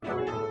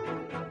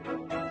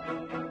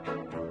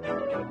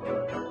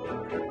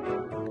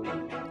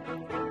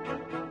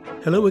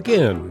Hello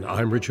again,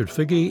 I'm Richard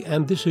Figge,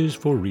 and this is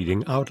For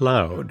Reading Out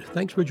Loud.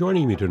 Thanks for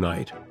joining me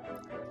tonight.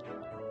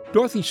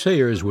 Dorothy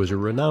Sayers was a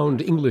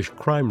renowned English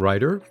crime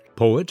writer,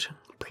 poet,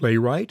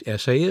 playwright,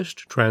 essayist,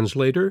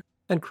 translator,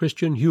 and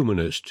Christian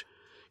humanist.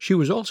 She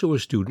was also a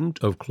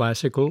student of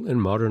classical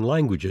and modern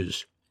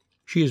languages.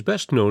 She is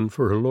best known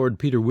for her Lord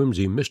Peter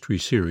Wimsey mystery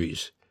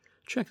series.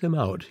 Check them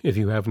out if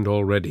you haven't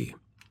already.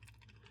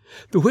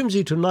 The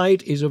whimsy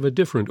tonight is of a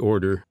different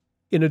order.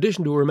 In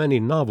addition to her many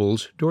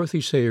novels,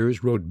 Dorothy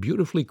Sayers wrote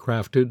beautifully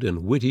crafted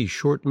and witty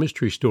short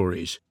mystery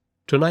stories.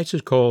 Tonight's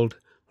is called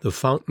The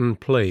Fountain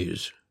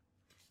Plays.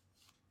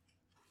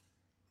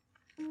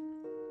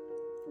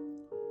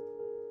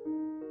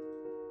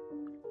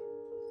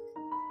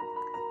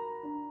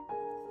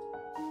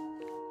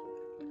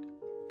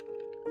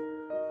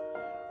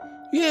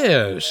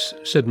 "Yes,"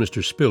 said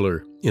Mr.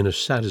 Spiller, in a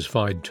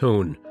satisfied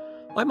tone.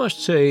 "I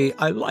must say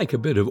I like a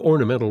bit of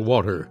ornamental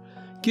water.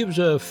 Gives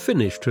a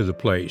finish to the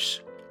place."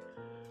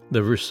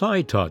 "The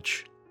Versailles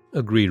touch,"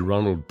 agreed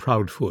Ronald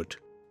Proudfoot.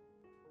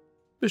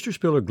 Mr.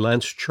 Spiller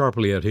glanced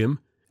sharply at him,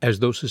 as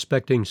though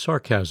suspecting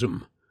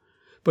sarcasm.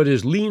 But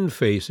his lean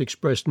face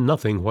expressed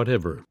nothing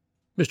whatever.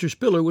 Mr.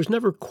 Spiller was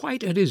never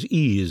quite at his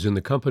ease in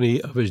the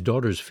company of his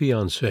daughter's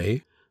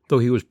fiancé, though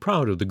he was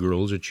proud of the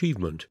girl's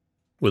achievement.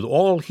 With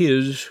all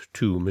his,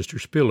 to Mr.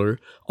 Spiller,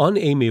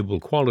 unamiable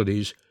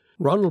qualities,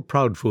 Ronald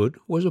Proudfoot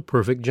was a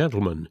perfect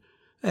gentleman,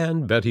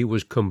 and Betty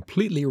was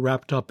completely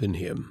wrapped up in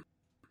him.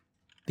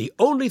 "The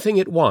only thing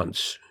it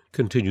wants,"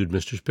 continued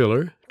Mr.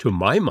 Spiller, "to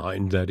my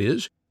mind, that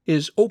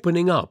is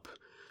opening up,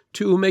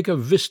 to make a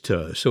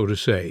vista, so to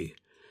say.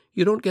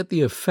 You don't get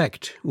the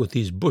effect with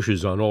these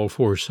bushes on all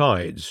four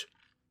sides."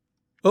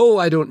 "Oh,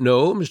 I don't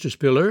know, Mr.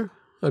 Spiller,"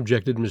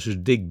 objected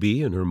Mrs.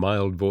 Digby in her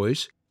mild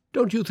voice.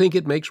 "Don't you think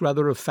it makes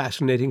rather a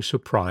fascinating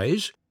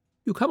surprise?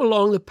 You come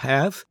along the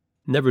path,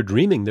 never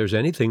dreaming there's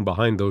anything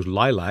behind those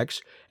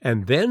lilacs,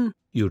 and then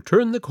you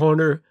turn the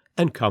corner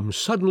and come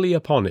suddenly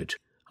upon it.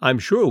 I'm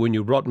sure when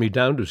you brought me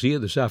down to see it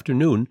this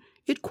afternoon,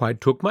 it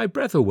quite took my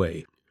breath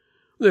away."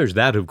 "There's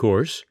that, of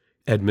course,"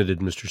 admitted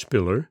Mr.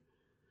 Spiller.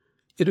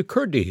 It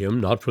occurred to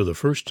him, not for the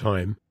first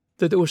time,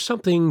 that there was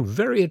something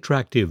very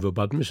attractive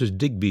about Mrs.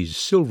 Digby's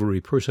silvery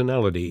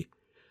personality.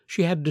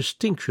 She had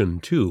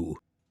distinction, too.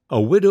 A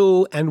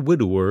widow and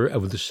widower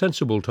of the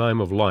sensible time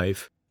of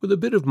life, with a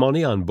bit of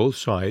money on both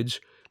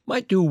sides,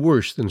 might do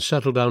worse than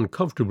settle down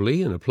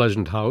comfortably in a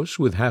pleasant house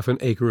with half an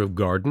acre of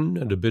garden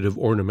and a bit of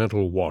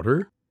ornamental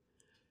water.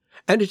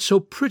 "And it's so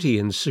pretty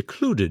and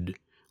secluded,"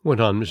 went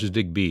on Mrs.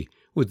 Digby,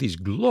 "with these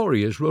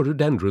glorious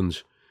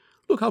rhododendrons.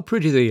 Look how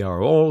pretty they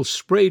are, all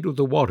sprayed with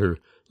the water,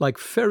 like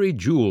fairy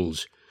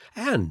jewels,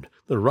 and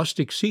the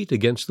rustic seat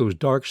against those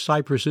dark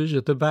cypresses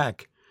at the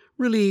back.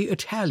 Really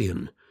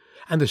Italian.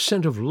 And the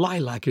scent of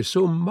lilac is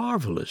so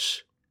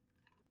marvelous."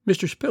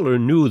 Mr. Spiller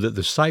knew that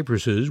the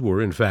cypresses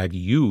were in fact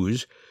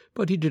yews,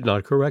 but he did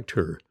not correct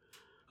her.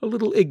 A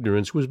little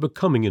ignorance was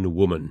becoming in a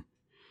woman.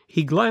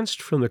 He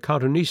glanced from the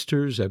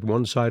cotoneasters at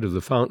one side of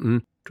the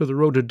fountain to the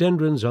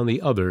rhododendrons on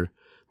the other,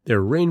 their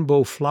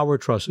rainbow flower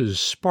trusses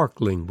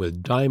sparkling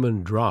with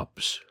diamond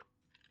drops.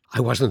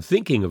 "I wasn't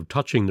thinking of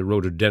touching the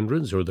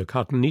rhododendrons or the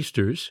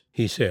cotoneasters,"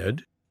 he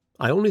said.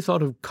 "I only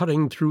thought of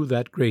cutting through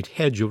that great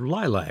hedge of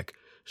lilac,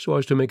 so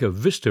as to make a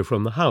vista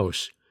from the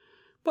house.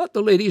 But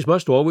the ladies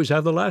must always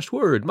have the last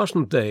word,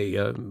 mustn't they,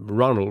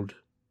 Ronald?"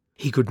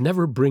 He could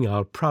never bring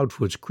out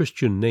Proudfoot's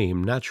Christian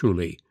name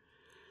naturally.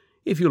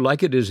 "If you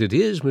like it as it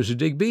is, Mrs.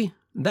 Digby,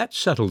 that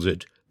settles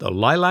it. The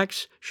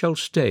lilacs shall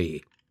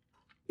stay."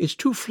 "It's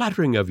too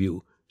flattering of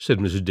you," said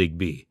Mrs.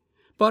 Digby.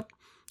 "But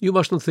you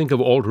mustn't think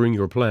of altering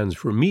your plans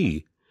for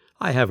me.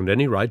 I haven't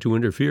any right to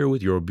interfere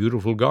with your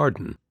beautiful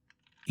garden."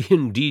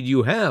 "Indeed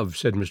you have,"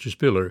 said Mr.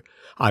 Spiller.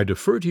 "I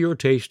defer to your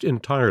taste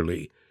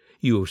entirely.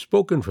 You have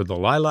spoken for the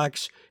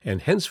lilacs,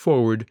 and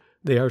henceforward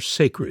they are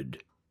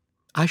sacred."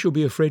 "I shall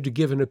be afraid to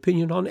give an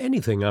opinion on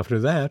anything after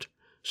that,"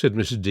 said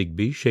Mrs.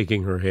 Digby,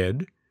 shaking her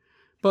head.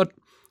 "But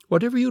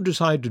whatever you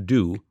decide to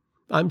do,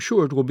 I'm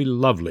sure it will be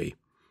lovely.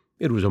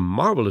 It was a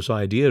marvelous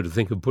idea to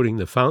think of putting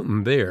the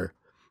fountain there.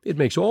 It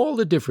makes all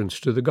the difference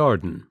to the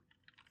garden."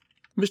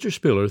 Mr.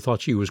 Spiller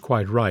thought she was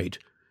quite right,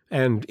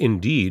 and,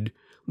 indeed,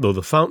 though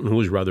the fountain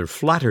was rather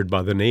flattered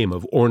by the name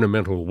of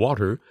ornamental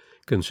water,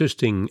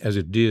 consisting as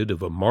it did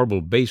of a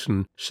marble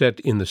basin set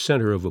in the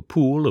center of a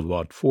pool of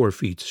about 4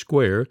 feet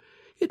square,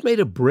 it made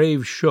a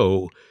brave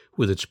show,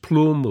 with its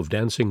plume of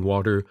dancing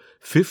water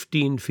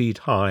 15 feet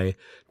high,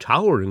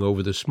 towering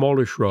over the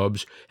smaller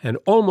shrubs and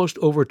almost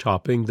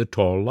overtopping the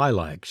tall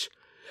lilacs,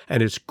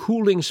 and its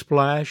cooling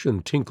splash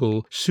and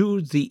tinkle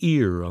soothed the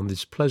ear on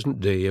this pleasant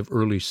day of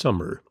early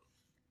summer.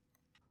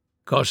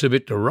 "Costs a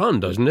bit to run,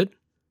 doesn't it?"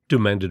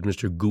 demanded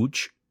Mr.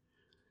 Gooch.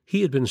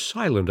 He had been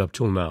silent up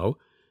till now,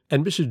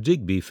 and Mrs.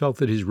 Digby felt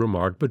that his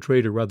remark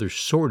betrayed a rather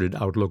sordid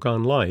outlook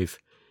on life.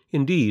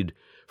 Indeed,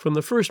 from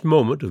the first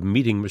moment of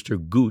meeting Mr.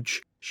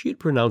 Gooch, she had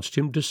pronounced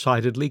him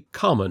decidedly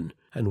common,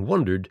 and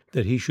wondered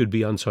that he should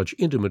be on such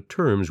intimate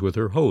terms with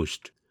her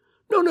host.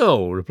 "No,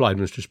 no," replied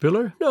Mr.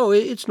 Spiller. "No,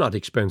 it's not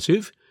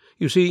expensive.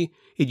 You see,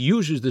 it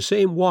uses the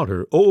same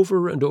water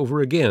over and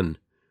over again.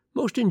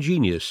 Most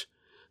ingenious.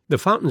 The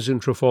fountains in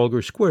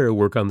Trafalgar Square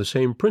work on the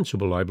same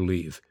principle, I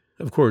believe.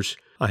 Of course,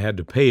 I had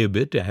to pay a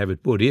bit to have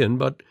it put in,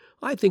 but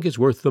I think it's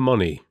worth the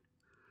money."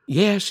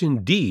 "Yes,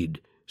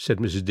 indeed," said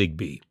Mrs.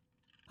 Digby.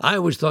 "I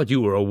always thought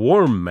you were a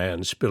warm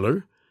man,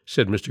 Spiller,"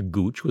 said Mr.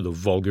 Gooch with a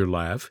vulgar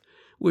laugh.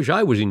 "Wish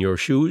I was in your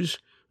shoes.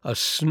 A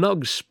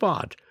snug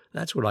spot,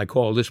 that's what I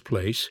call this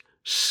place.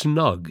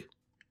 Snug."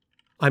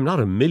 "I'm not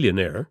a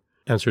millionaire,"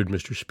 answered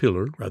Mr.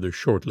 Spiller rather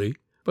shortly,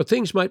 "but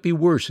things might be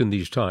worse in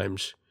these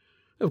times.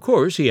 Of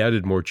course," he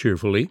added more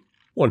cheerfully,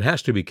 "one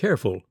has to be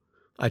careful.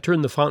 I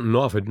turn the fountain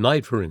off at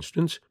night, for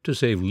instance, to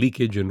save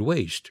leakage and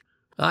waste."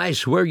 "I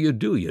swear you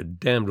do, you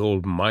damned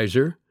old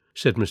miser,"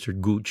 said Mr.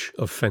 Gooch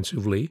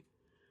offensively.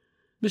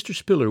 Mr.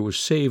 Spiller was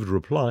saved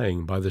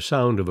replying by the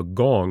sound of a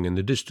gong in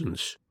the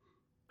distance.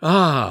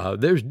 "Ah,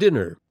 there's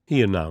dinner,"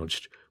 he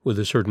announced, with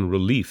a certain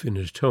relief in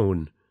his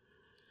tone.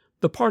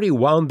 The party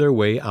wound their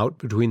way out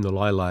between the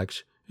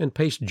lilacs and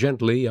paced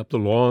gently up the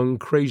long,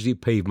 crazy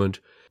pavement,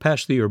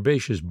 past the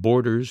herbaceous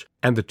borders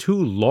and the 2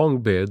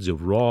 long beds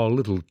of raw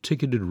little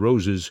ticketed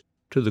roses,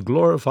 to the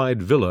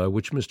glorified villa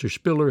which Mr.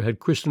 Spiller had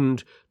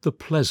christened the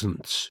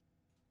Pleasance.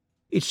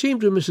 It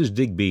seemed to Mrs.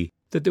 Digby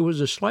that there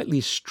was a slightly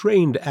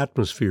strained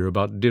atmosphere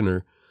about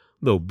dinner,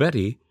 though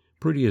Betty,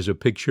 pretty as a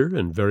picture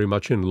and very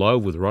much in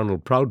love with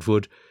Ronald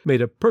Proudfoot,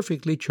 made a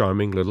perfectly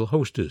charming little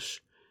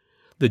hostess.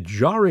 The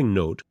jarring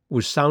note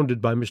was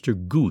sounded by Mr.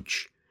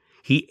 Gooch.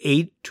 He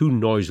ate too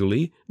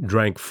noisily,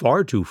 drank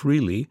far too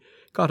freely,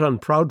 got on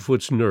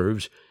Proudfoot's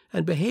nerves,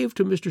 and behaved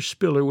to Mr.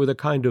 Spiller with a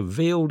kind of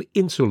veiled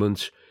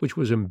insolence which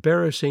was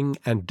embarrassing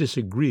and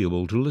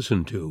disagreeable to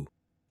listen to.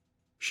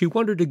 She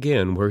wondered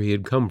again where he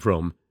had come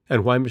from,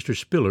 and why Mr.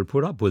 Spiller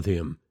put up with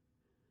him.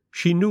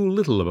 She knew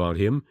little about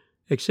him,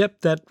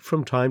 except that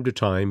from time to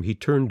time he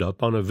turned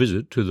up on a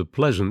visit to the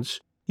Pleasance,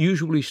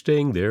 usually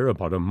staying there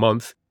about a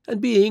month, and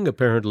being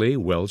apparently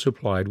well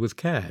supplied with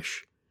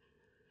cash.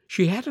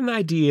 She had an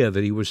idea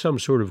that he was some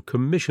sort of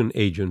commission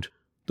agent,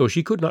 though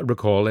she could not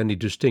recall any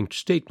distinct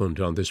statement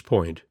on this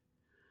point.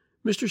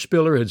 Mr.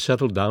 Spiller had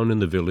settled down in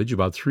the village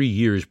about 3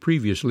 years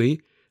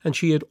previously, and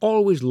she had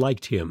always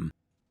liked him.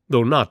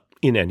 Though not,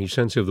 in any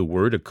sense of the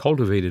word, a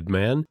cultivated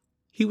man,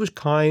 he was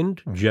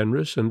kind,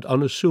 generous, and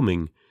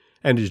unassuming,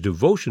 and his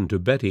devotion to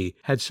Betty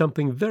had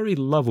something very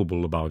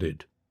lovable about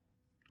it.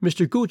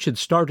 Mr. Gooch had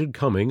started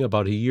coming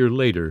about a year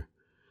later.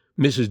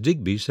 Mrs.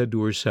 Digby said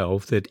to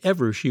herself that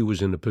ever she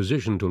was in a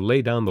position to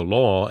lay down the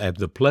law at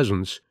the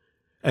Pleasance,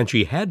 and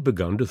she had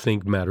begun to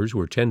think matters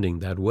were tending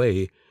that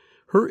way,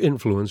 her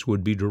influence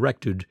would be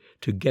directed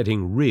to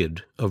getting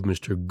rid of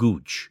Mr.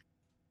 Gooch.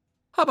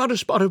 "How about a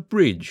spot of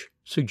bridge?"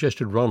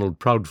 suggested Ronald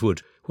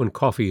Proudfoot when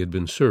coffee had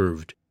been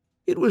served.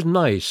 It was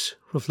nice,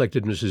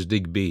 reflected Mrs.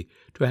 Digby,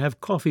 to have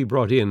coffee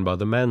brought in by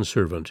the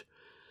manservant.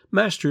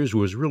 Masters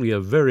was really a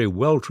very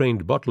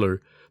well-trained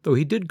butler, though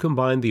he did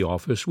combine the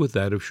office with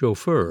that of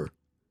chauffeur.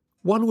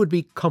 One would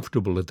be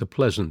comfortable at the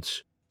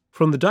Pleasance.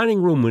 From the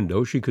dining-room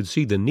window she could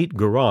see the neat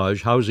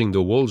garage housing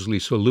the Wolseley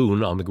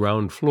Saloon on the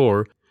ground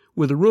floor,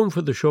 with a room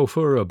for the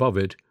chauffeur above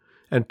it,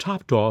 and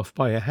topped off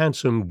by a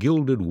handsome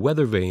gilded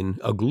weather vane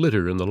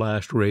a-glitter in the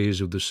last rays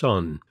of the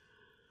sun.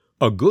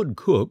 A good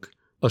cook,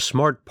 a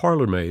smart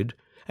parlour-maid,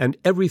 and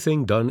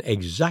everything done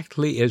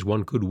exactly as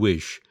one could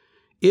wish.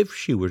 If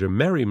she were to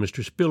marry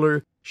Mr.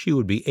 Spiller, she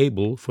would be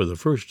able, for the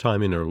first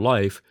time in her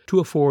life, to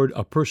afford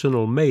a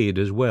personal maid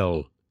as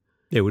well.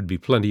 There would be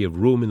plenty of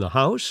room in the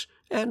house,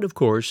 and, of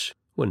course,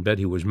 when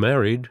Betty was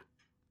married—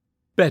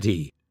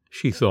 Betty,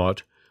 she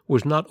thought,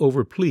 was not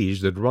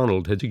overpleased that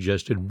Ronald had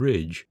suggested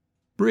bridge.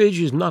 Bridge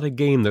is not a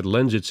game that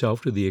lends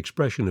itself to the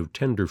expression of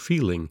tender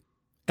feeling,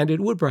 and it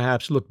would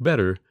perhaps look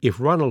better if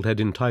Ronald had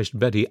enticed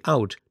Betty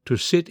out to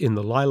sit in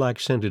the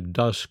lilac-scented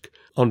dusk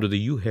under the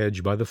yew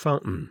hedge by the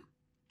fountain.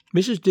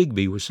 Mrs.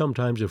 Digby was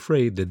sometimes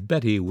afraid that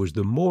Betty was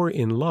the more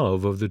in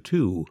love of the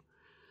two.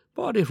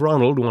 But if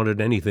Ronald wanted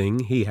anything,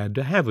 he had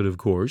to have it, of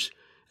course,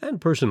 and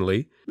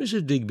personally,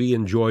 Mrs. Digby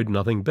enjoyed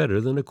nothing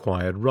better than a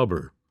quiet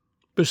rubber.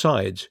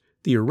 Besides,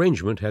 the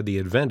arrangement had the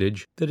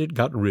advantage that it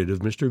got rid of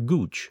Mr.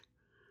 Gooch.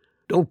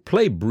 "Don't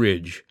play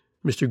bridge,"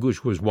 Mr.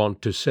 Gooch was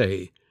wont to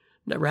say.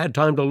 "Never had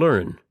time to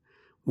learn.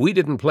 We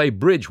didn't play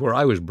bridge where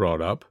I was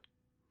brought up."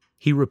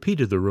 He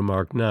repeated the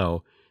remark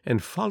now,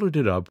 and followed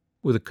it up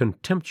with a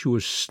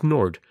contemptuous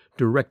snort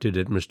directed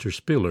at Mr.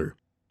 Spiller.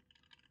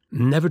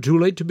 "Never too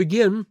late to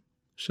begin,"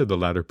 said the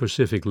latter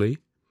pacifically.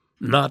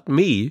 "Not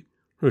me,"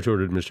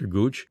 retorted Mr.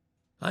 Gooch.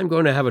 "I'm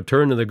going to have a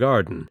turn in the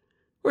garden.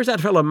 Where's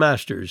that fellow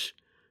Masters?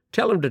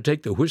 Tell him to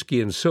take the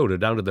whiskey and soda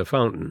down to the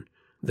fountain.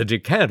 The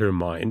decanter,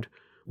 mind.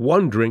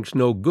 One drink's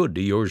no good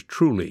to yours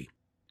truly."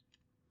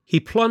 He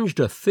plunged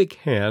a thick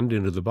hand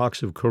into the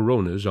box of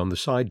Coronas on the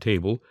side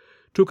table,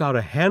 took out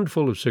a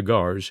handful of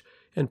cigars,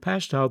 and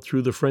passed out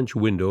through the French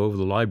window of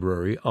the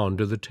library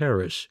onto the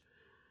terrace.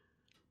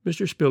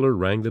 Mr. Spiller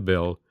rang the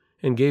bell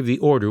and gave the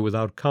order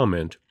without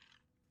comment,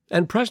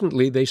 and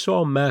presently they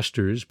saw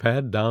Masters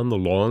pad down the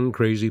long,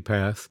 crazy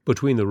path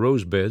between the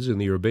rose beds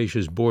and the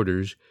herbaceous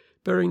borders,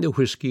 bearing the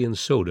whiskey and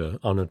soda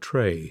on a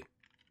tray.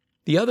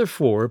 The other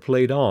four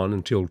played on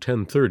until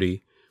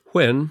 10:30,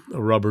 when,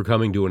 a rubber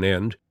coming to an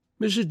end,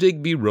 Mrs.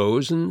 Digby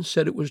rose and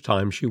said it was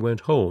time she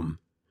went home.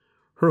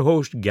 Her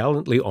host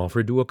gallantly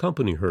offered to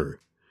accompany her.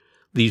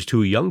 "These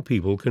two young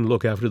people can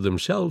look after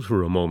themselves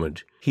for a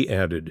moment," he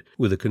added,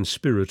 with a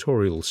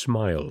conspiratorial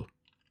smile.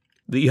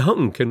 "The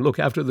young can look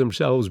after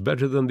themselves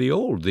better than the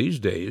old these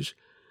days."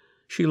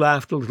 She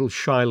laughed a little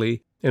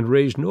shyly and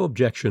raised no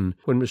objection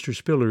when Mr.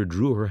 Spiller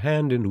drew her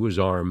hand into his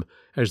arm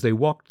as they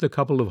walked the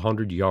couple of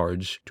 100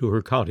 yards to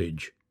her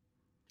cottage.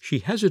 She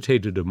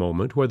hesitated a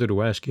moment whether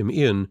to ask him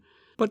in,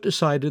 but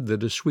decided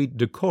that a sweet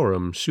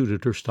decorum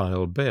suited her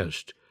style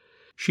best.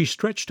 She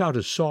stretched out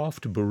a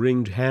soft,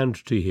 beringed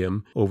hand to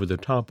him over the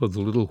top of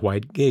the little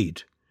white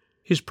gate.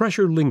 His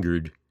pressure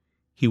lingered.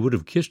 He would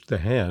have kissed the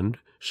hand,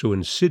 so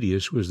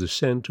insidious was the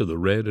scent of the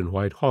red and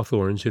white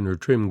hawthorns in her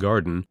trim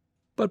garden,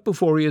 but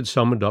before he had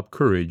summoned up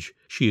courage,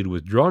 she had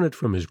withdrawn it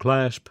from his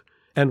clasp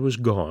and was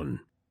gone.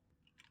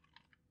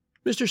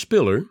 Mr.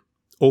 Spiller,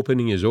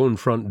 opening his own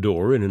front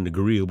door in an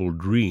agreeable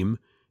dream,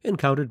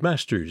 encountered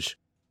Masters.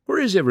 "Where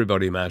is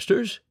everybody,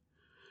 Masters?"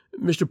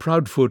 "Mr.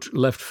 Proudfoot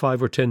left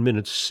 5 or 10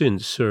 minutes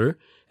since, sir,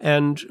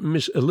 and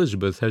Miss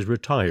Elizabeth has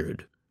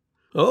retired."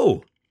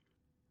 "Oh!"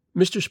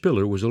 Mr.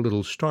 Spiller was a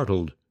little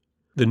startled.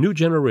 The new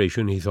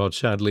generation, he thought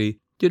sadly,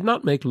 did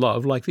not make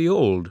love like the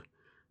old.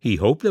 He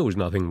hoped there was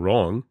nothing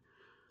wrong.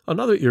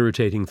 Another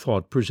irritating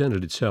thought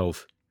presented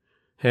itself.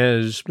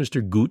 "Has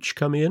Mr. Gooch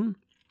come in?"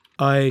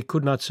 "I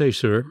could not say,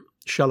 sir.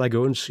 Shall I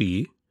go and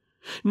see?"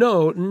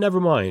 "No,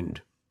 never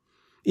mind."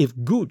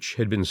 If Gooch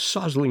had been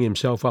sozzling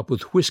himself up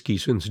with whiskey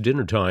since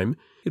dinner-time,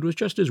 it was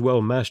just as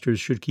well Masters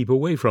should keep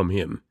away from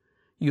him.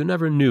 You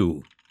never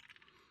knew.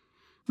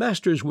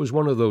 Masters was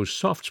one of those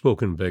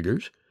soft-spoken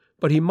beggars,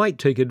 but he might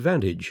take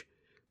advantage.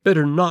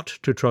 Better not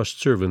to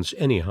trust servants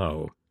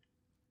anyhow.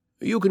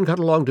 "You can cut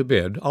along to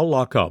bed. I'll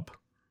lock up."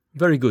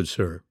 "Very good,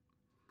 sir."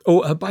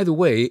 "Oh, by the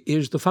way,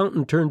 is the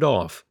fountain turned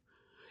off?"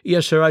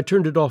 "Yes, sir, I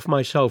turned it off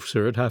myself,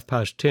 sir, at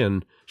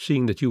 10:30,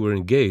 seeing that you were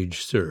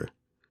engaged, sir."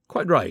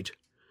 "Quite right.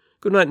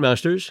 Good night,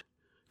 Masters."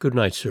 "Good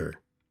night, sir."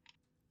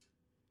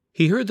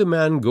 He heard the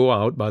man go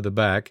out by the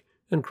back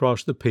and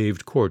cross the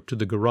paved court to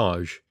the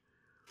garage.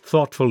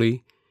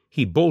 Thoughtfully,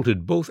 he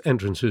bolted both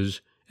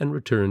entrances and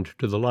returned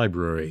to the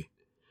library.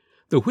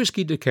 The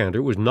whiskey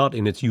decanter was not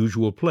in its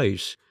usual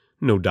place.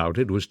 No doubt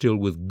it was still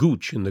with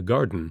Gooch in the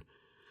garden.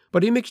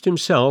 But he mixed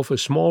himself a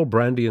small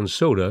brandy and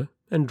soda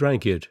and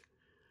drank it.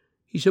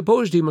 He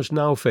supposed he must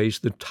now face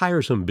the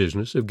tiresome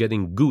business of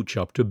getting Gooch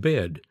up to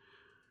bed.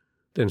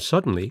 Then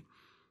suddenly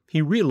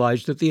he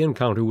realized that the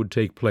encounter would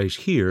take place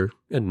here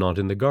and not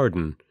in the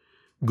garden.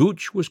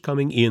 Gooch was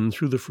coming in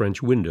through the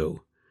French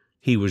window.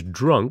 He was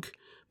drunk,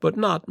 but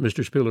not,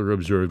 Mr. Spiller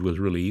observed with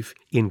relief,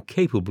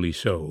 incapably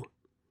so.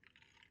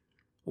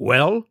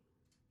 "Well?"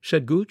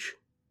 said Gooch.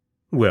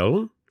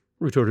 "Well?"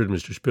 retorted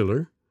Mr.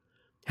 Spiller.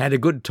 "Had a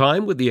good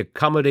time with the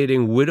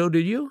accommodating widow,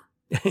 did you?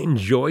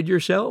 Enjoyed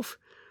yourself?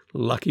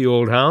 Lucky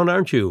old hound,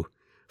 aren't you?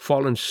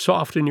 Fallen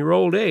soft in your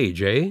old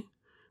age, eh?"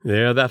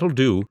 "There, that'll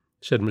do,"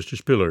 said Mr.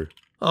 Spiller.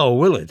 "Oh,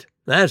 will it?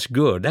 That's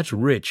good. That's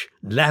rich.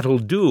 That'll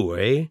do,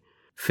 eh?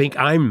 Think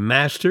I'm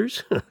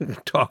Masters?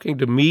 Talking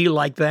to me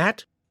like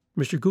that?"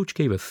 Mr. Gooch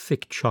gave a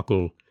thick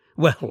chuckle.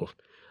 "Well,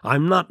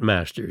 I'm not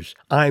Masters.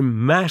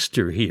 I'm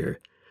master here.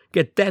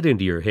 Get that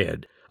into your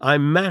head.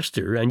 I'm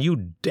master, and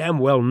you damn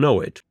well know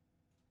it."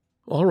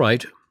 "All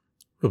right,"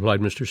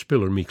 replied Mr.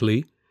 Spiller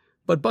meekly.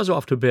 "But buzz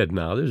off to bed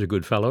now, there's a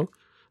good fellow.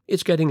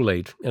 It's getting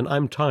late, and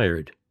I'm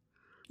tired."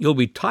 "You'll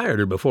be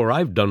tireder before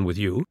I've done with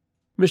you."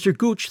 Mr.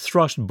 Gooch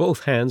thrust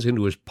both hands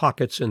into his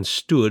pockets and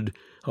stood,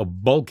 a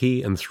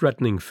bulky and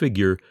threatening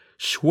figure,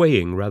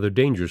 swaying rather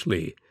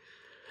dangerously.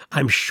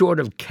 "I'm short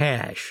of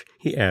cash,"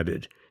 he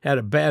added. "Had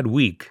a bad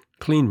week.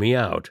 Cleaned me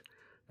out.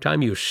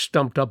 Time you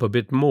stumped up a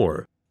bit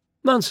more."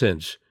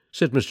 "Nonsense,"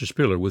 said Mr.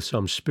 Spiller with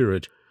some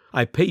spirit.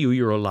 "I pay you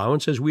your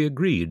allowance as we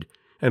agreed,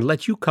 and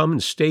let you come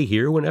and stay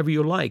here whenever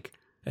you like,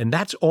 and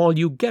that's all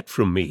you get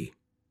from me."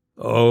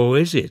 "Oh,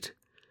 is it?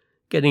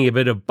 Getting a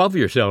bit above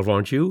yourself,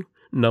 aren't you?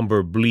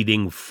 Number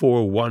bleeding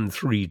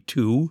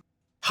 4132.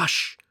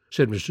 "Hush,"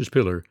 said Mr.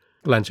 Spiller,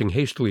 glancing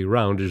hastily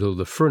round as though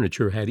the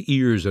furniture had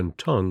ears and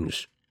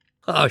tongues.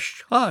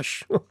 "Hush,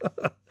 hush,"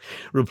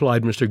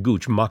 replied Mr.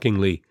 Gooch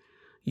mockingly.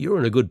 "You're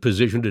in a good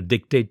position to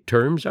dictate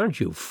terms, aren't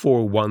you,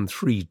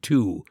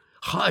 4132?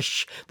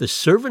 Hush! The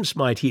servants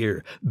might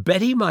hear.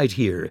 Betty might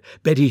hear.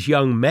 Betty's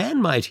young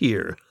man might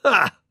hear.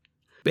 Ha!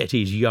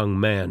 Betty's young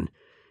man.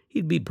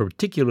 He'd be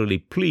particularly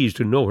pleased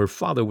to know her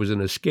father was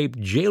an escaped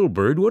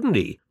jailbird, wouldn't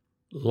he?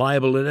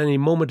 Liable at any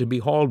moment to be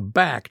hauled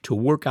back to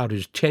work out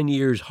his 10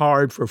 years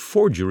hard for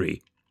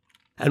forgery.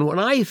 And when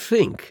I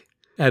think,"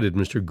 added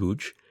Mr.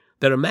 Gooch,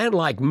 "that a man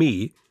like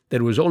me,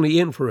 that was only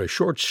in for a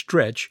short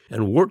stretch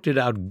and worked it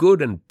out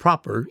good and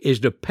proper, is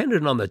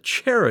dependent on the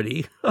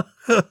charity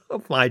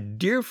of my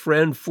dear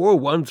friend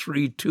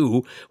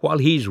 4132 while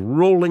he's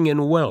rolling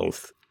in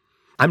wealth."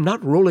 "I'm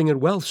not rolling in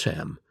wealth,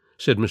 Sam,"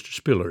 said Mr.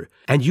 Spiller,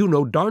 "and you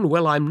know darn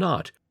well I'm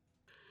not.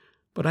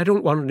 But I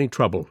don't want any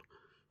trouble.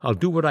 I'll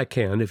do what I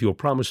can if you'll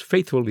promise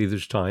faithfully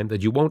this time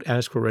that you won't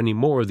ask for any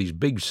more of these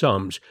big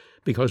sums,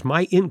 because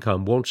my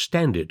income won't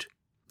stand it."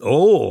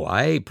 "Oh,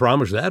 I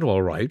promise that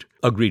all right,"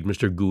 agreed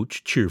Mr.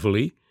 Gooch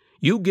cheerfully.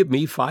 "You give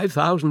me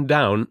 5,000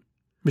 down—"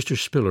 Mr.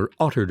 Spiller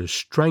uttered a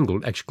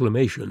strangled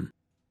exclamation.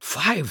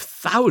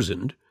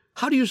 5,000?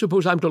 How do you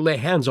suppose I'm to lay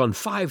hands on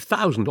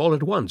 5,000 all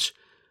at once?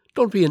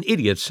 Don't be an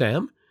idiot,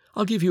 Sam.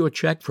 I'll give you a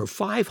check for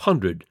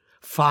 500.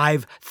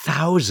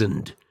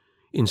 5,000,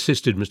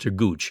 insisted Mr.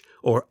 Gooch,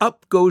 or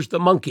up goes the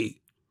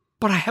monkey.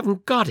 "But I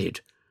haven't got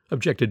it,"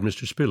 objected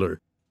Mr.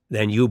 Spiller.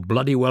 "Then you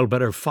bloody well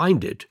better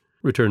find it,"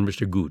 returned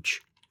Mr.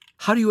 Gooch.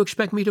 "How do you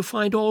expect me to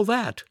find all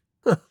that?"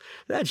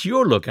 "That's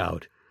your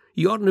lookout.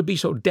 You oughtn't to be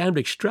so damned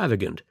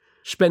extravagant,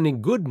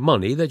 spending good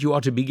money that you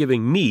ought to be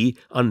giving me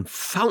on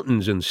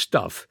fountains and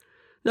stuff.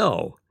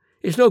 No,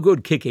 it's no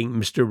good kicking,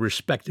 Mr.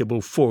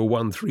 Respectable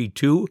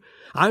 4132.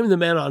 I'm the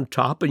man on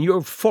top, and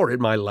you're for it,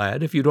 my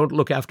lad, if you don't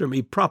look after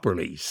me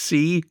properly,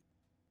 see?"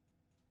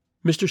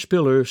 Mr.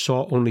 Spiller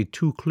saw only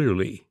too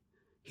clearly.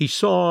 He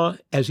saw,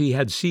 as he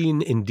had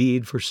seen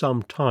indeed for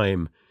some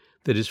time,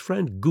 that his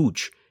friend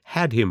Gooch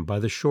had him by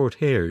the short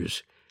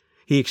hairs.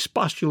 He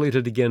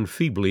expostulated again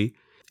feebly,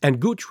 and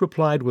Gooch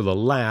replied with a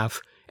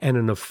laugh and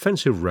an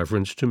offensive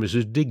reference to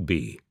Mrs.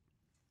 Digby.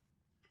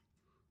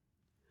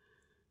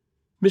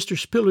 Mr.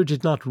 Spiller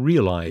did not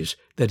realize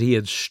that he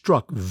had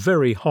struck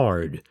very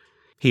hard.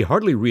 He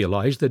hardly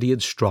realized that he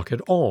had struck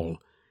at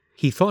all.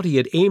 He thought he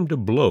had aimed a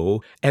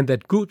blow, and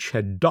that Gooch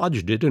had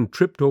dodged it and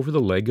tripped over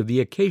the leg of the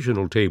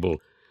occasional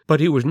table, but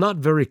he was not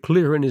very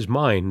clear in his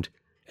mind,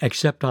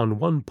 except on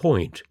one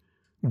point.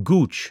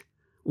 Gooch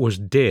was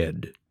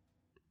dead.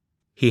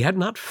 He had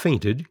not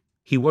fainted.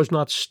 He was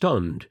not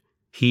stunned.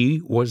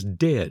 He was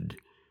dead.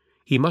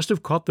 He must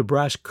have caught the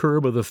brass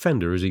curb of the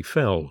fender as he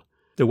fell.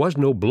 There was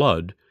no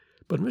blood,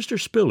 but Mr.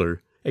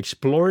 Spiller,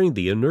 exploring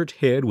the inert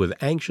head with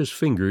anxious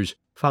fingers,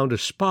 found a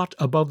spot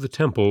above the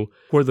temple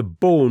where the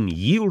bone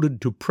yielded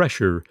to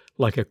pressure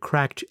like a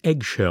cracked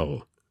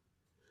eggshell.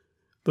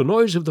 The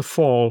noise of the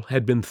fall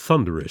had been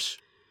thunderous.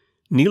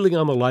 Kneeling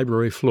on the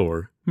library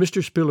floor,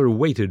 Mr. Spiller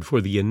waited for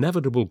the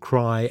inevitable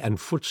cry and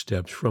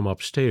footsteps from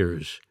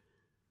upstairs.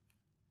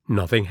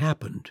 Nothing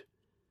happened.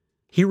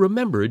 He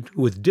remembered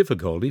with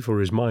difficulty, for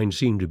his mind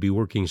seemed to be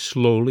working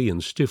slowly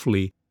and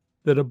stiffly,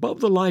 that above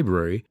the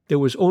library there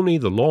was only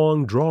the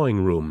long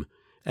drawing-room,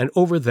 and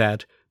over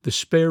that the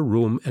spare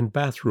room and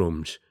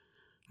bathrooms.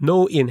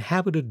 No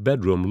inhabited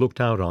bedroom looked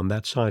out on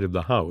that side of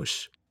the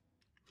house.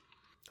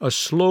 A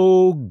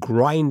slow,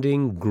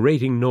 grinding,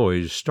 grating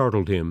noise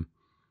startled him.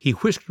 He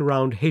whisked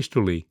around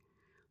hastily.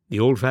 The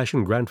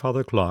old-fashioned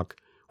grandfather clock,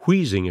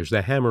 wheezing as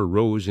the hammer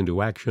rose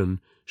into action,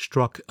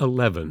 struck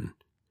 11.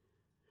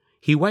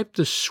 He wiped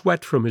the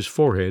sweat from his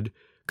forehead,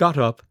 got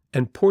up,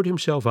 and poured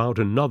himself out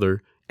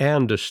another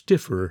and a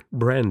stiffer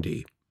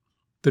brandy.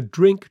 The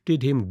drink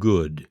did him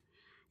good.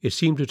 It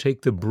seemed to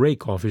take the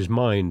brake off his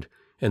mind,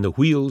 and the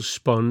wheels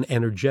spun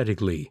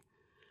energetically.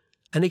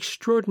 An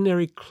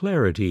extraordinary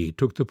clarity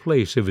took the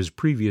place of his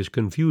previous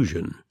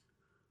confusion.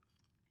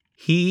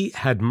 He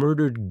had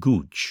murdered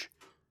Gooch.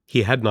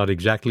 He had not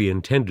exactly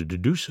intended to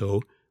do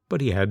so, but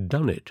he had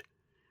done it.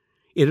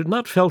 It had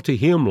not felt to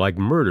him like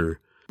murder,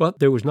 but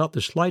there was not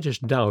the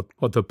slightest doubt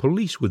what the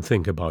police would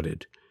think about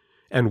it.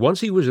 And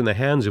once he was in the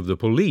hands of the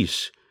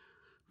police,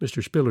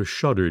 Mr. Spiller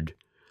shuddered.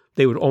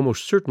 They would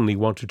almost certainly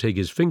want to take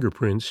his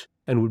fingerprints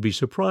and would be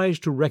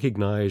surprised to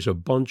recognize a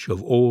bunch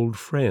of old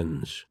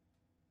friends.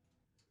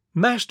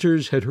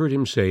 Masters had heard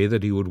him say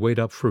that he would wait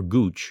up for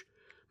Gooch.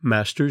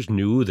 Masters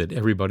knew that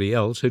everybody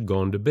else had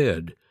gone to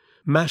bed.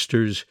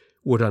 Masters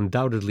would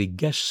undoubtedly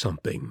guess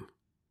something.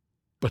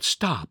 But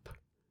stop.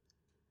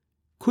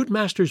 Could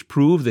Masters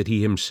prove that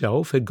he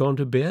himself had gone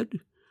to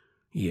bed?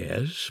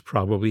 Yes,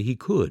 probably he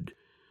could.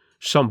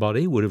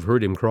 Somebody would have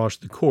heard him cross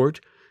the court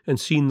and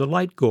seen the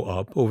light go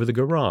up over the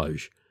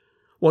garage.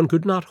 One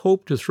could not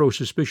hope to throw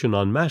suspicion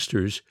on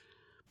Masters.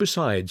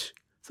 Besides,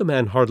 the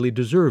man hardly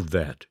deserved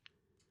that.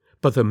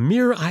 But the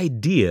mere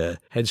idea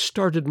had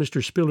started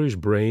Mr. Spiller's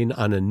brain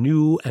on a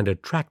new and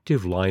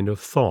attractive line of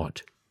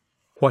thought.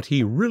 What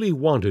he really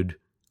wanted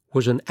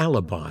was an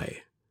alibi.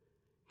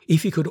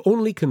 If he could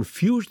only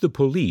confuse the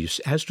police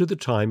as to the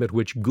time at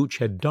which Gooch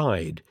had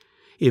died,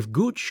 if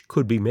Gooch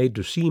could be made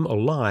to seem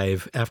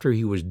alive after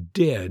he was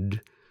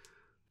dead,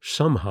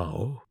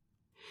 somehow.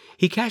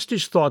 He cast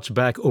his thoughts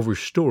back over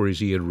stories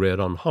he had read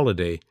on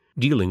holiday,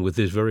 dealing with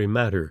this very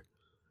matter.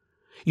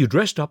 You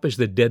dressed up as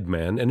the dead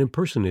man and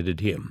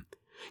impersonated him.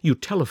 You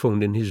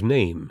telephoned in his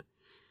name.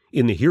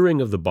 In the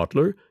hearing of the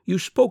butler, you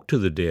spoke to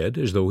the dead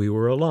as though he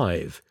were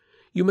alive.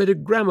 You made a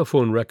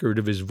gramophone record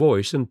of his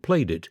voice and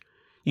played it.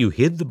 You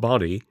hid the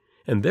body,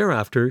 and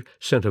thereafter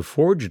sent a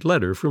forged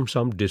letter from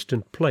some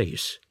distant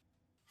place.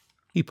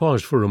 He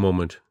paused for a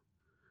moment.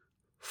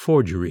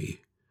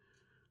 Forgery.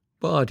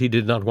 But he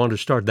did not want to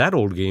start that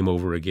old game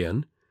over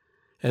again.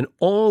 And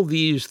all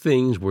these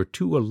things were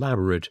too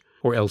elaborate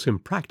or else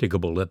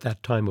impracticable at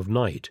that time of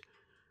night.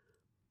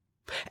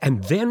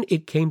 And then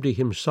it came to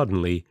him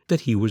suddenly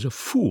that he was a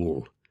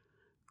fool.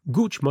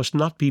 Gooch must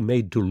not be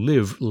made to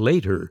live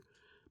later,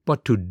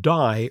 but to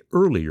die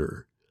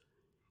earlier.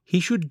 He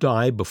should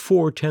die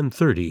before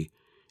 10:30,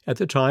 at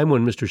the time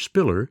when Mr.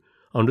 Spiller,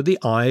 under the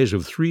eyes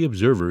of 3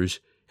 observers,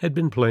 had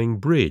been playing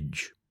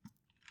bridge.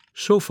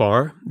 So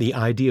far, the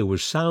idea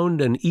was sound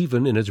and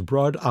even in its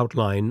broad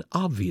outline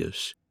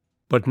obvious.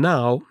 But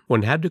now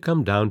one had to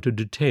come down to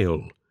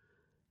detail.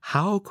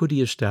 How could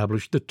he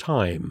establish the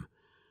time?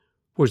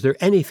 Was there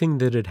anything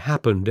that had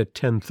happened at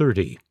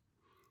 10:30?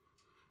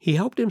 He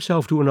helped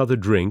himself to another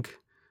drink,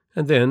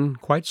 and then,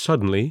 quite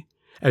suddenly,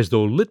 as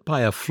though lit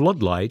by a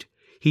floodlight,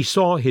 he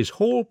saw his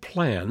whole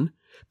plan,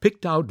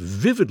 picked out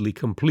vividly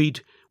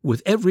complete,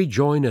 with every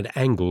joint and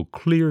angle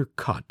clear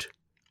cut.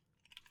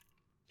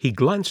 He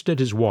glanced at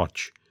his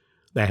watch.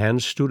 The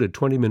hands stood at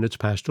 20 minutes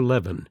past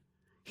 11.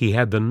 He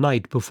had the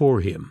night before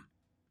him.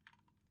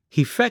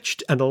 He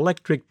fetched an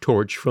electric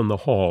torch from the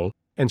hall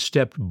and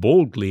stepped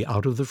boldly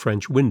out of the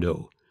French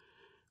window.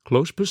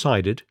 Close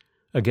beside it,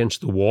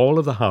 against the wall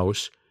of the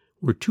house,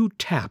 were 2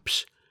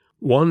 taps,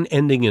 one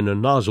ending in a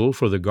nozzle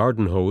for the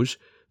garden hose,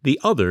 the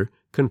other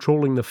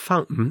controlling the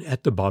fountain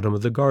at the bottom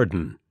of the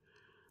garden.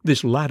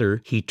 This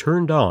latter he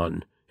turned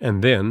on,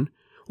 and then,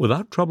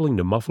 without troubling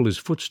to muffle his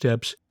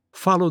footsteps,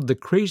 followed the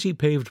crazy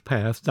paved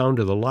path down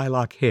to the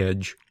lilac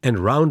hedge and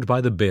round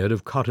by the bed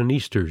of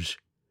cotoneasters.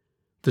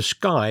 The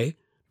sky,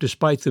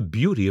 despite the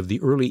beauty of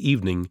the early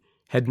evening,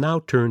 had now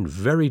turned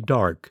very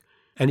dark,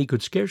 and he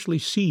could scarcely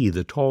see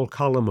the tall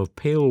column of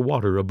pale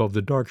water above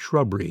the dark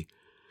shrubbery,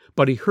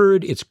 but he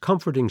heard its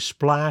comforting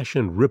splash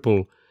and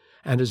ripple,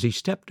 and as he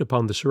stepped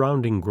upon the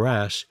surrounding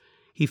grass,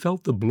 he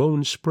felt the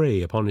blown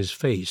spray upon his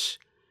face.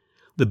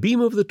 The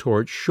beam of the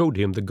torch showed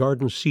him the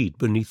garden seat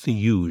beneath the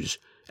yews,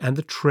 and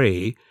the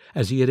tray,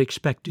 as he had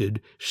expected,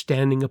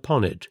 standing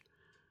upon it.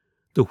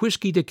 The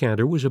whiskey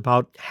decanter was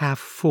about half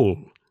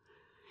full.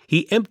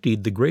 He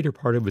emptied the greater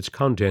part of its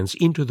contents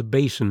into the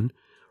basin,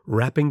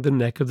 wrapping the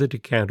neck of the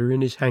decanter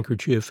in his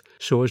handkerchief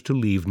so as to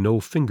leave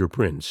no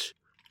fingerprints.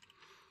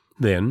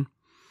 Then,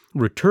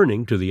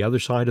 returning to the other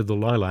side of the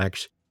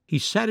lilacs, he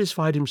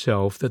satisfied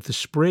himself that the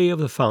spray of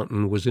the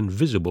fountain was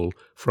invisible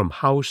from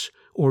house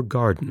or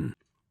garden.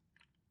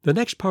 The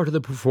next part of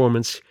the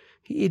performance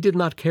he did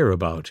not care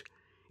about.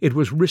 It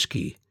was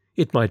risky.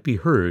 It might be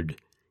heard.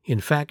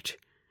 In fact,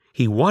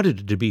 he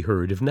wanted it to be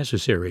heard if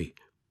necessary.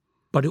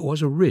 But it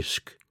was a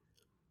risk.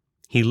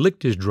 He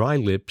licked his dry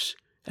lips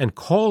and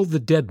called the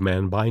dead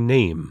man by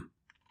name.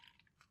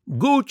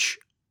 "Gooch!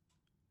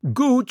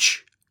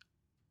 Gooch!"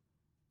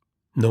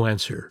 No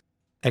answer,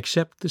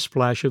 except the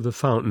splash of the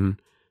fountain,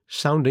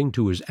 sounding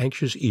to his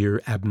anxious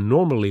ear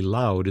abnormally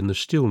loud in the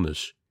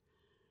stillness.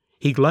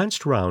 He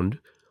glanced round,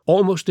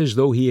 almost as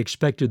though he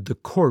expected the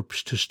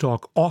corpse to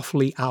stalk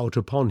awfully out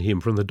upon him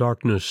from the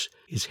darkness,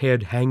 his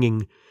head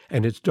hanging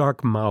and its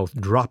dark mouth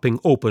dropping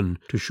open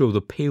to show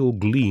the pale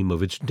gleam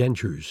of its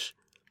dentures.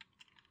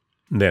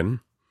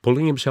 Then,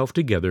 pulling himself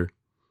together,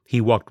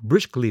 he walked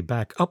briskly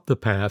back up the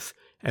path,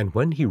 and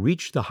when he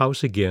reached the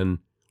house again,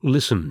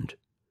 listened.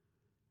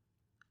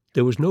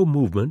 There was no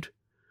movement,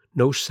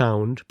 no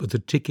sound but the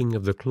ticking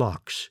of the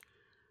clocks.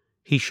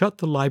 He shut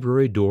the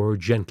library door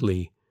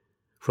gently.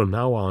 From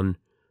now on,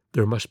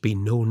 there must be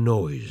no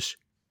noise.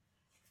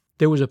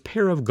 There was a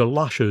pair of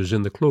galoshes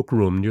in the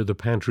cloakroom near the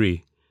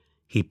pantry.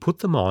 He put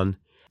them on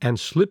and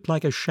slipped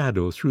like a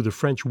shadow through the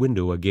French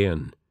window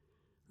again.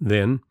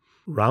 Then,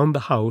 round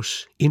the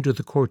house, into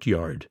the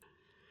courtyard.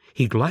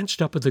 He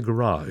glanced up at the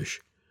garage.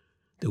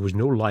 There was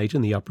no light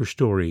in the upper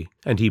story,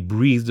 and he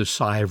breathed a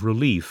sigh of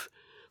relief,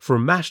 for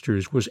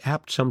Masters was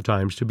apt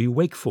sometimes to be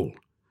wakeful.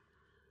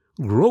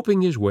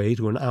 Groping his way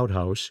to an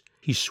outhouse,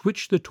 he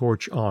switched the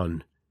torch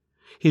on.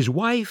 His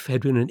wife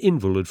had been an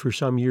invalid for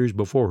some years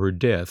before her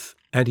death,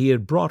 and he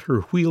had brought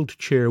her wheeled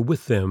chair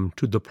with them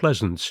to the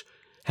Pleasance,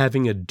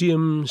 having a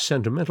dim,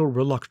 sentimental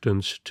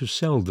reluctance to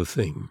sell the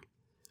thing.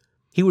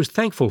 He was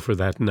thankful for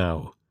that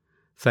now,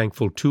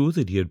 thankful, too,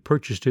 that he had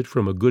purchased it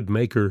from a good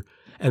maker,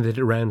 and that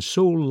it ran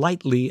so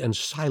lightly and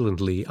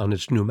silently on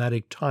its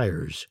pneumatic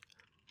tires.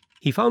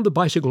 He found the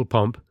bicycle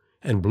pump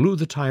and blew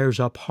the tires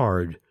up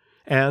hard,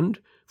 and,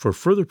 for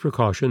further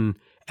precaution,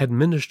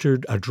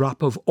 administered a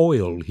drop of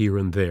oil here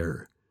and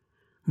there.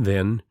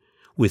 Then,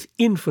 with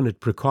infinite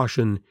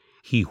precaution,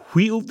 he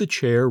wheeled the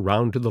chair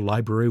round to the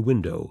library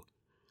window.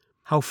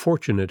 How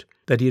fortunate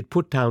that he had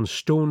put down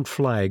stone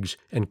flags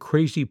and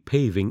crazy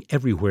paving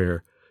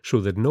everywhere so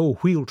that no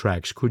wheel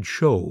tracks could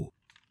show.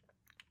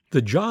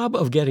 The job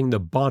of getting the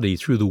body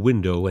through the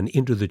window and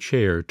into the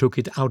chair took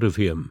it out of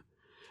him.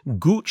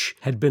 Gooch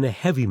had been a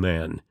heavy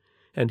man,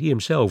 and he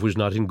himself was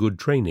not in good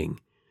training.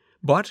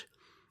 But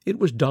it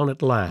was done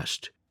at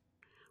last.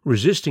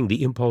 Resisting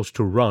the impulse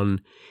to run,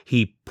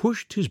 he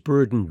pushed his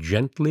burden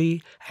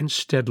gently and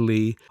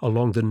steadily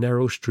along the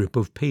narrow strip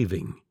of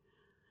paving.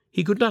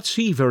 He could not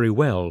see very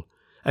well,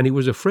 and he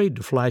was afraid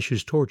to flash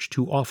his torch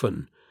too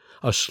often.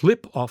 A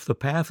slip off the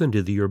path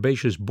into the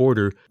herbaceous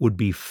border would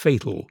be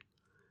fatal.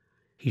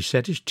 He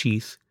set his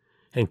teeth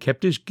and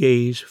kept his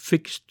gaze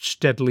fixed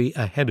steadily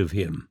ahead of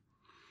him.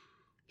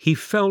 He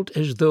felt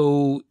as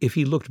though, if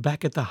he looked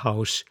back at the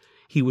house,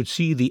 he would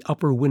see the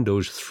upper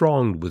windows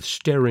thronged with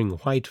staring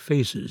white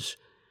faces.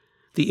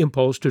 The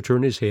impulse to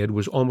turn his head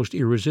was almost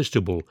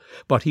irresistible,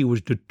 but he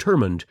was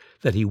determined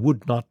that he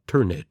would not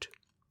turn it.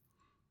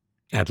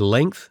 At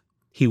length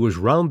he was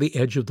round the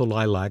edge of the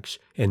lilacs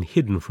and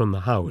hidden from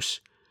the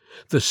house.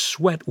 The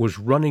sweat was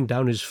running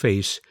down his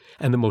face,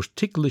 and the most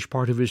ticklish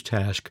part of his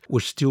task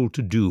was still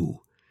to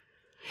do.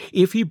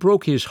 If he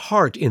broke his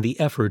heart in the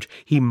effort,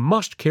 he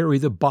must carry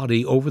the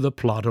body over the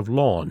plot of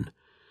lawn.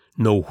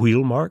 No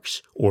wheel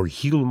marks or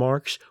heel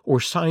marks or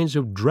signs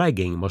of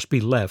dragging must be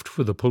left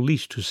for the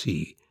police to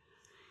see.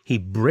 He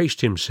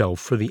braced himself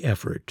for the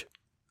effort.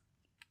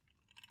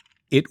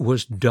 It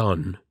was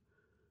done.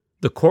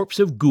 The corpse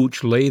of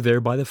Gooch lay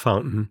there by the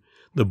fountain,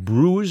 the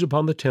bruise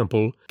upon the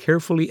temple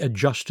carefully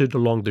adjusted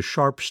along the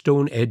sharp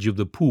stone edge of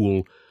the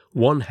pool,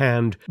 one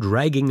hand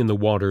dragging in the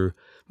water,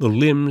 the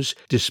limbs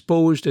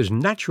disposed as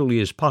naturally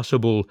as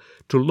possible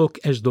to look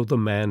as though the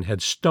man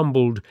had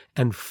stumbled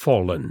and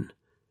fallen.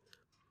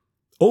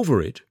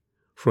 Over it,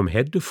 from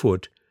head to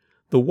foot,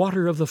 the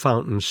water of the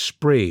fountain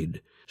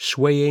sprayed,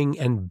 swaying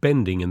and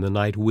bending in the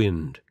night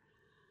wind.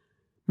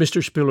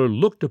 Mr. Spiller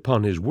looked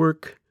upon his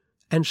work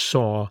and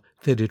saw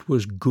that it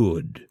was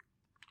good.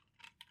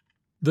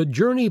 The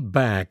journey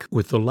back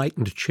with the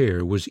lightened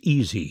chair was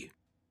easy.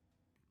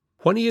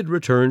 When he had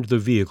returned the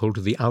vehicle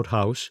to the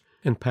outhouse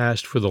and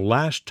passed for the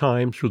last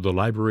time through the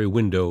library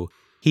window,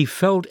 he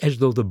felt as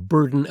though the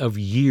burden of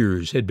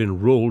years had been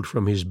rolled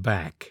from his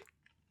back.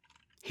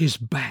 His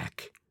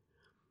back!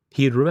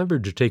 He had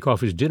remembered to take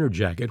off his dinner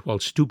jacket while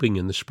stooping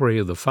in the spray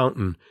of the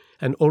fountain,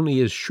 and only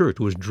his shirt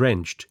was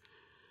drenched.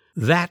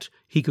 That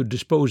he could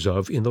dispose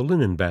of in the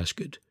linen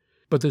basket,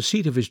 but the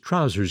seat of his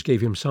trousers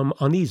gave him some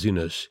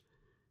uneasiness.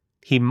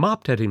 He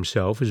mopped at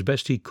himself as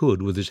best he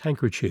could with his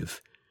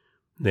handkerchief.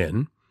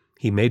 Then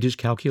he made his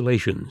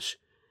calculations.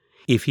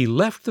 If he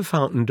left the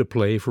fountain to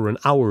play for an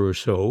hour or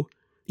so,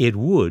 it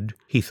would,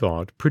 he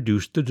thought,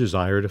 produce the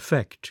desired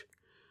effect.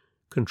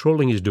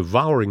 Controlling his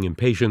devouring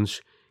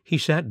impatience, he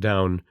sat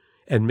down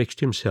and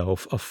mixed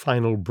himself a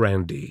final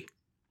brandy.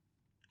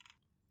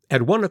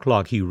 At 1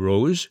 o'clock he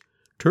rose,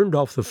 turned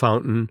off the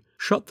fountain,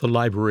 shut the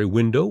library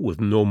window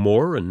with no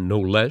more and no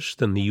less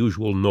than the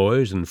usual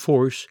noise and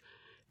force,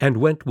 and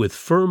went with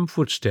firm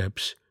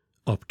footsteps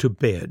up to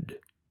bed.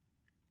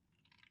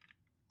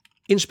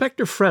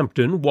 Inspector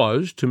Frampton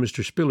was, to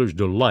Mr. Spiller's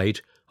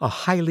delight, a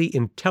highly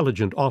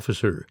intelligent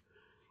officer.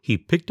 He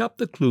picked up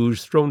the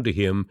clues thrown to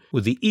him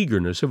with the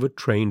eagerness of a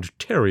trained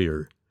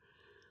terrier.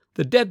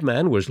 The dead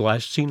man was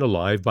last seen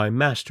alive by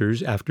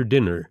Masters after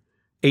dinner,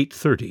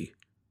 8:30,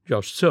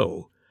 just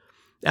so,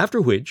 after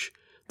which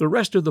the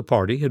rest of the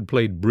party had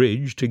played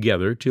bridge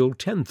together till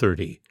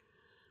 10:30.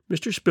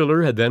 Mr.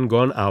 Spiller had then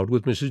gone out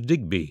with Mrs.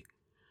 Digby.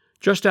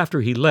 Just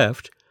after he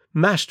left,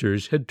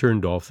 Masters had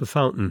turned off the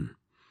fountain.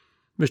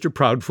 Mr.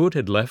 Proudfoot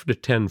had left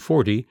at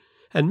 10:40,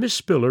 and Miss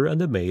Spiller and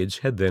the maids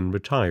had then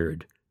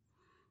retired.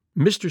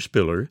 Mr.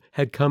 Spiller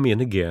had come in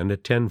again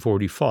at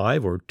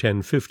 10:45 or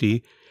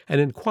 10:50 and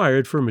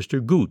inquired for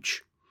Mr.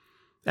 Gooch.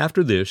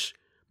 After this,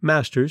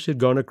 Masters had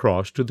gone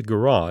across to the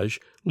garage,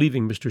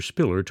 leaving Mr.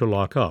 Spiller to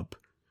lock up.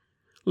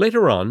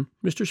 Later on,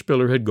 Mr.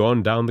 Spiller had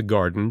gone down the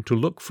garden to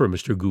look for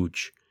Mr.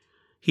 Gooch.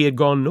 He had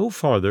gone no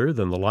farther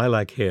than the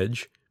lilac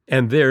hedge,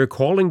 and there,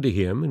 calling to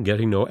him and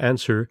getting no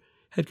answer,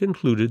 had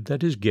concluded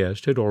that his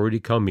guest had already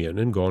come in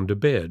and gone to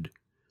bed.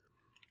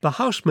 The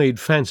housemaid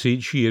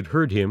fancied she had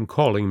heard him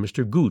calling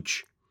Mr.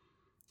 Gooch.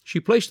 She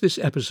placed this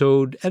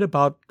episode at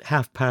about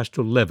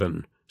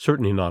 11:30,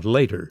 certainly not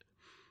later.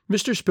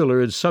 Mr. Spiller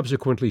had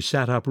subsequently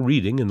sat up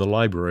reading in the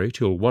library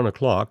till 1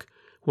 o'clock,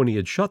 when he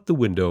had shut the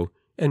window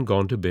and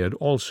gone to bed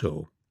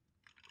also.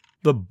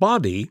 The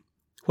body,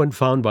 when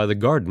found by the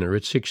gardener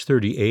at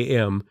 6:30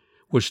 a.m.,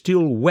 was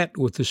still wet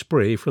with the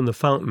spray from the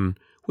fountain,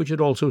 which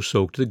had also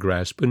soaked the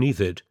grass beneath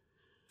it.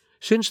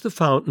 Since the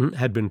fountain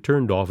had been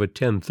turned off at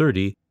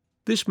 10:30,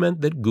 this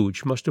meant that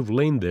Gooch must have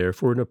lain there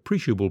for an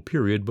appreciable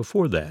period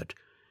before that.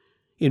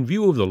 In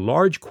view of the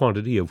large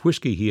quantity of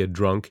whiskey he had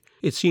drunk,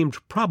 it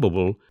seemed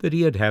probable that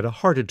he had had a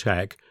heart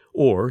attack,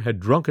 or had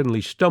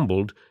drunkenly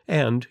stumbled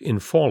and, in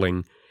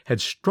falling,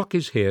 had struck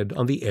his head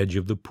on the edge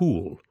of the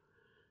pool.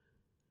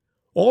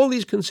 All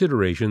these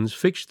considerations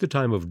fixed the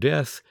time of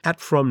death at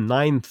from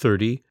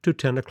 9:30 to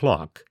 10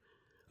 o'clock,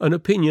 an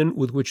opinion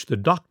with which the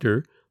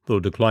doctor,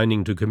 though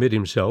declining to commit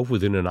himself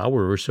within an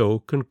hour or so,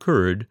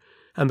 concurred,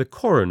 and the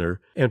coroner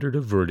entered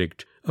a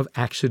verdict of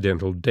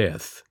accidental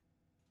death.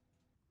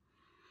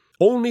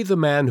 Only the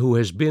man who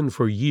has been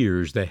for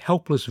years the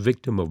helpless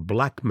victim of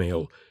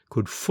blackmail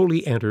could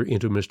fully enter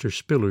into Mr.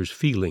 Spiller's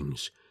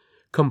feelings.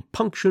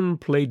 Compunction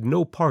played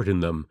no part in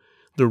them.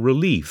 The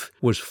relief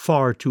was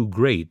far too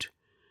great.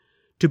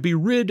 To be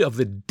rid of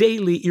the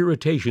daily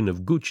irritation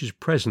of Gooch's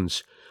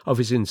presence, of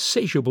his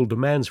insatiable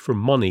demands for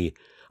money,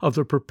 of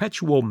the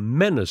perpetual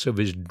menace of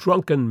his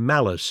drunken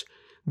malice,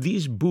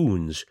 these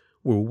boons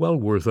were well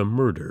worth a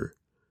murder.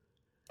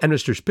 And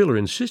Mr. Spiller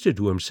insisted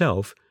to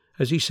himself,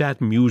 as he sat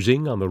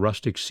musing on the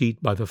rustic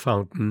seat by the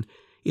fountain,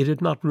 it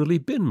had not really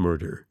been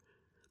murder.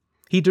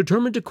 He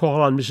determined to call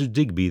on Mrs.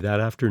 Digby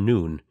that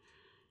afternoon.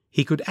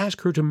 He could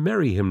ask her to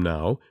marry him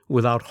now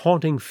without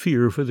haunting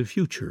fear for the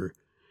future.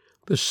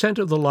 The scent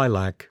of the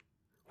lilac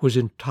was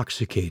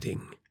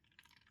intoxicating.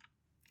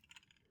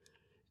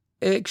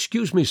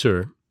 "Excuse me,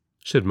 sir,"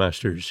 said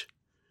Masters.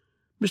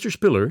 Mr.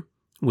 Spiller,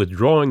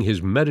 withdrawing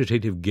his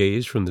meditative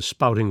gaze from the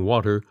spouting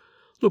water,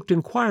 looked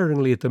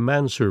inquiringly at the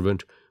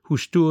manservant who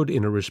stood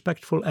in a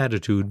respectful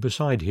attitude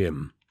beside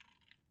him.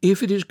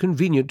 "If it is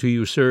convenient to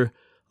you, sir,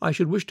 I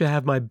should wish to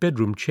have my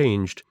bedroom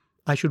changed.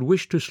 I should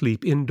wish to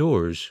sleep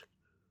indoors."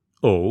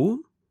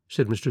 "Oh?"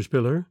 said Mr.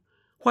 Spiller.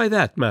 "Why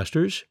that,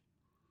 Masters?"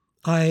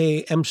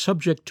 "I am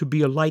subject to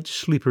be a light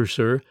sleeper,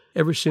 sir,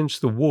 ever since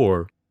the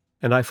war,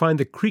 and I find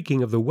the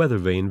creaking of the weather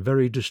vane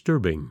very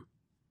disturbing."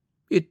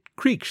 "It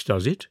creaks,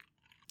 does it?"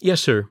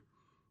 "Yes, sir.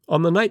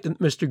 On the night that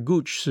Mr.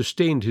 Gooch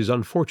sustained his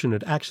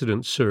unfortunate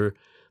accident, sir,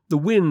 the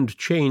wind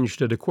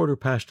changed at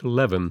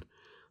 11:15.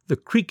 The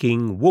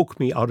creaking woke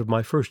me out of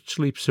my first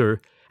sleep,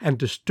 sir, and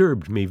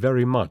disturbed me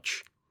very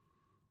much."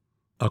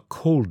 A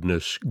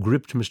coldness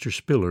gripped Mr.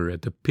 Spiller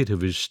at the pit of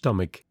his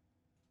stomach.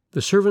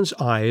 The servant's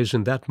eyes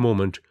in that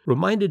moment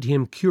reminded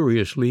him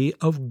curiously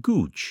of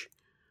Gooch.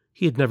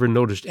 He had never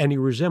noticed any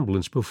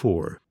resemblance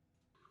before.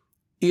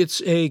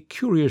 "It's a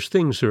curious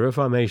thing, sir, if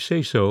I may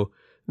say so,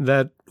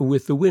 that,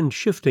 with the wind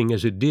shifting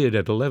as it did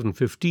at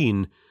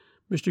 11:15,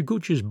 Mr.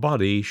 Gooch's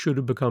body should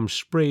have become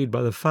sprayed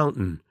by the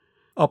fountain.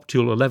 Up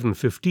till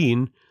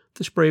 11:15,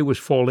 the spray was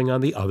falling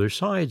on the other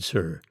side,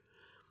 sir.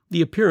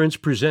 The appearance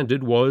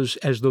presented was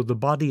as though the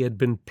body had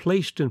been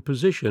placed in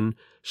position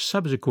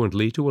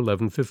subsequently to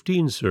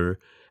 11:15, sir,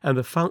 and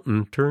the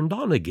fountain turned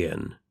on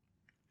again."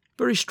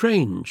 "Very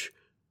strange,"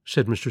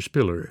 said Mr.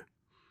 Spiller.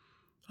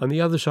 On the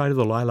other side of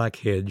the lilac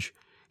hedge,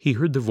 he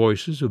heard the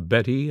voices of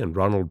Betty and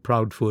Ronald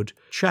Proudfoot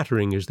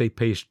chattering as they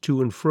paced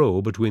to and fro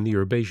between the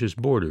herbaceous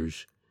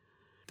borders.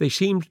 They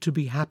seemed to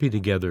be happy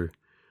together.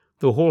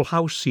 The whole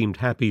house seemed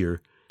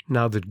happier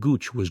now that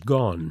Gooch was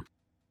gone.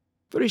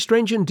 "Very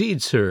strange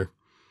indeed, sir.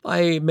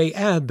 I may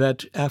add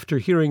that, after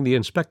hearing the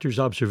inspector's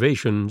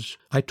observations,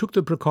 I took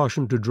the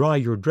precaution to dry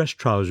your dress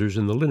trousers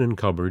in the linen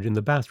cupboard in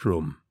the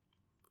bathroom."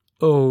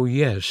 "Oh,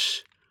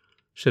 yes,"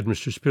 said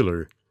Mr.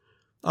 Spiller.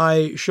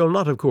 "I shall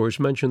not, of course,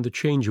 mention the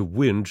change of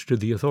wind to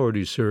the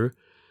authorities, sir,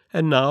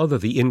 and now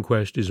that the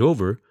inquest is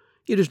over,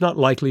 it is not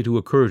likely to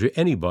occur to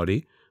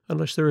anybody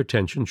unless their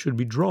attention should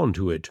be drawn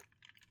to it.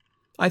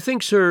 I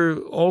think, sir,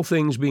 all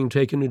things being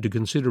taken into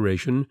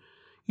consideration,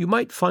 you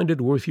might find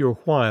it worth your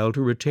while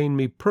to retain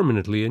me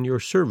permanently in your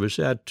service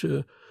at,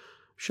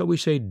 shall we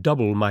say,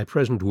 double my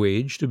present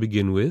wage to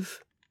begin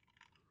with?"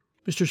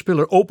 Mr.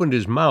 Spiller opened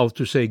his mouth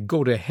to say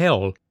 "Go to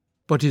hell,"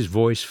 but his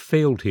voice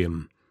failed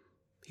him.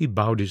 He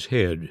bowed his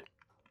head.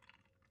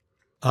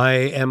 "I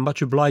am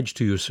much obliged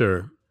to you,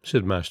 sir,"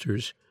 said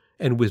Masters,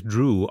 and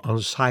withdrew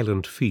on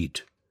silent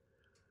feet.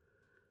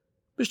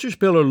 Mr.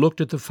 Spiller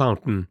looked at the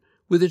fountain,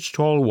 with its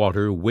tall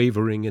water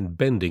wavering and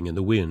bending in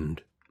the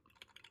wind.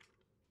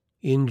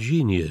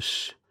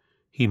 "Ingenious,"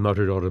 he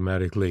muttered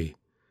automatically.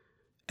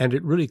 "And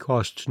it really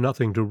costs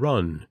nothing to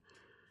run.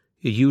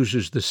 It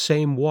uses the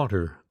same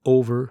water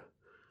over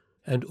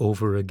and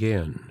over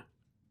again."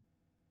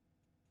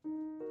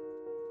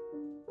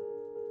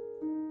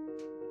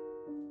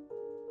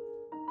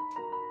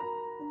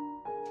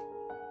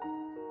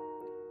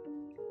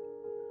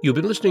 You've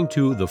been listening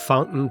to The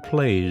Fountain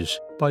Plays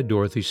by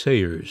Dorothy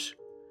Sayers.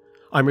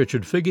 I'm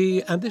Richard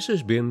Figge, and this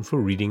has been For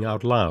Reading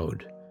Out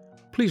Loud.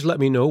 Please let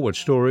me know what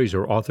stories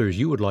or authors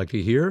you would like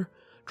to hear.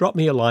 Drop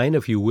me a line,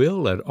 if you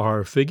will, at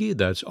rfigge,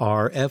 that's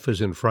R-F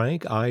as in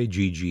Frank,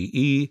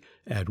 I-G-G-E,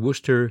 at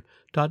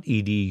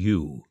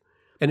worcester.edu.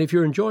 And if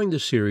you're enjoying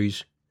this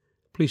series,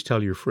 please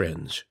tell your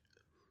friends.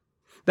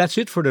 That's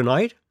it for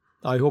tonight.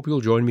 I hope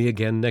you'll join me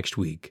again next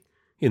week.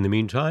 In the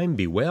meantime,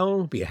 be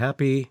well, be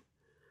happy.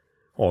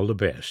 All the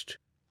best.